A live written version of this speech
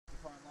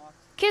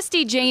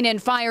Kirsty Janin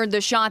fired the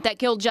shot that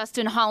killed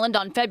Justin Holland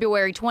on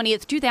February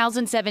 20th,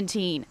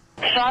 2017.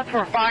 Shots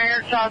were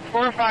fired.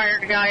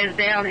 The guy is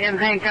down in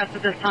handcuffs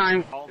at this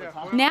time.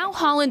 Now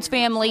Holland's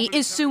family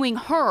is suing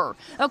her.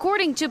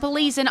 According to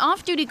police, an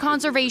off-duty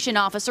conservation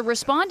officer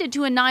responded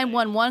to a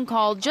 911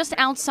 call just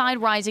outside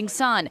Rising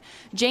Sun.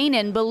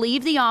 Janin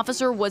believed the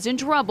officer was in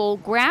trouble,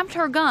 grabbed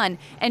her gun,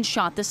 and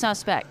shot the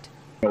suspect.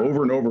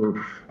 Over and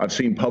over, I've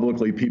seen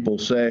publicly people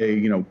say,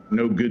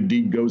 no good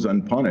deed goes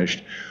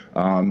unpunished.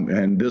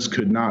 And this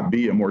could not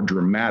be a more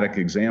dramatic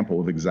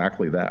example of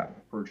exactly that.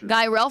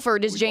 Guy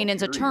Relford is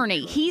Janin's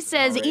attorney. He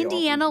says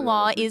Indiana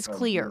law is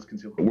clear.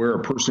 Where a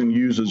person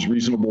uses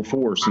reasonable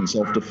force in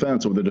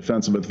self-defense or the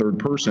defense of a third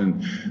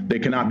person, they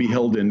cannot be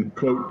held in,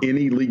 quote,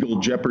 any legal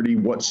jeopardy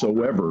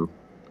whatsoever,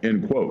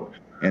 end quote.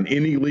 And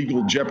any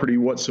legal jeopardy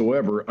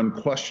whatsoever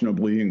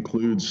unquestionably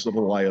includes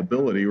civil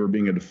liability or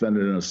being a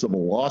defendant in a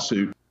civil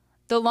lawsuit.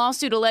 The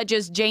lawsuit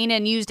alleges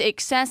Janin used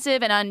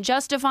excessive and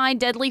unjustified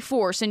deadly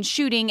force in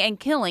shooting and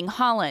killing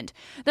Holland.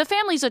 The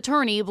family's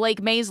attorney,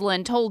 Blake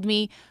Maislin, told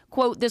me,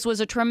 quote, this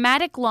was a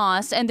traumatic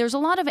loss and there's a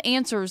lot of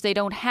answers they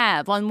don't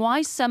have on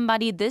why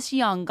somebody this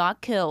young got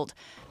killed.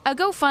 A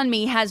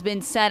GoFundMe has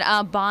been set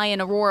up by an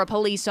Aurora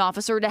police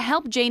officer to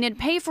help Janin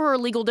pay for her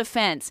legal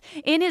defense.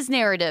 In his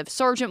narrative,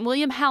 Sergeant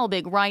William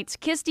Halbig writes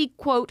Kirsty,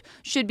 quote,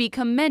 should be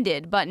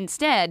commended, but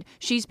instead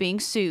she's being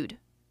sued.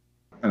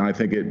 And I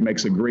think it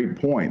makes a great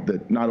point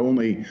that not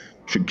only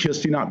should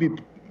Kirsty not be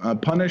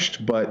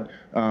punished, but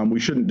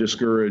we shouldn't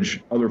discourage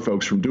other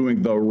folks from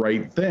doing the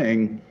right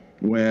thing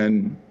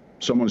when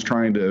someone's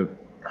trying to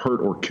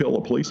hurt or kill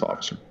a police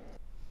officer.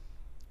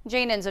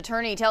 Janin's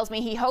attorney tells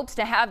me he hopes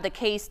to have the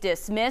case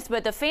dismissed,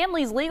 but the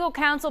family's legal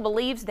counsel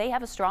believes they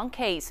have a strong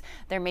case.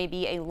 There may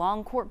be a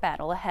long court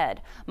battle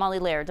ahead. Molly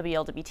Laird,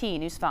 WLWT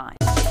News 5.